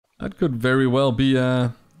That could very well be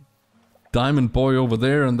a diamond boy over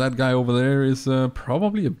there, and that guy over there is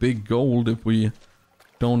probably a big gold if we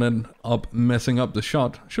don't end up messing up the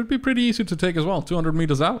shot. Should be pretty easy to take as well, 200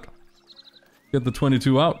 meters out. Get the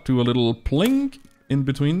 22 out, do a little plink in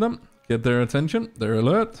between them, get their attention, they're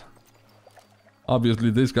alert.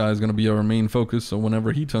 Obviously this guy is going to be our main focus, so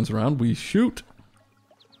whenever he turns around, we shoot.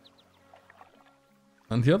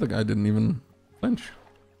 And the other guy didn't even flinch.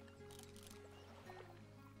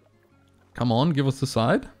 Come on, give us the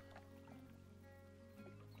side.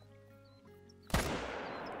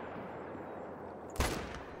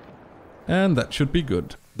 And that should be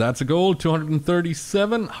good. That's a goal,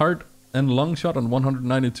 237 heart and lung shot on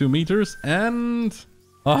 192 meters. And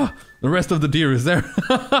the rest of the deer is there.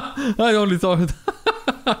 I only thought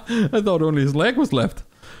I thought only his leg was left.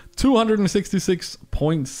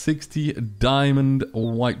 266.60 diamond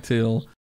whitetail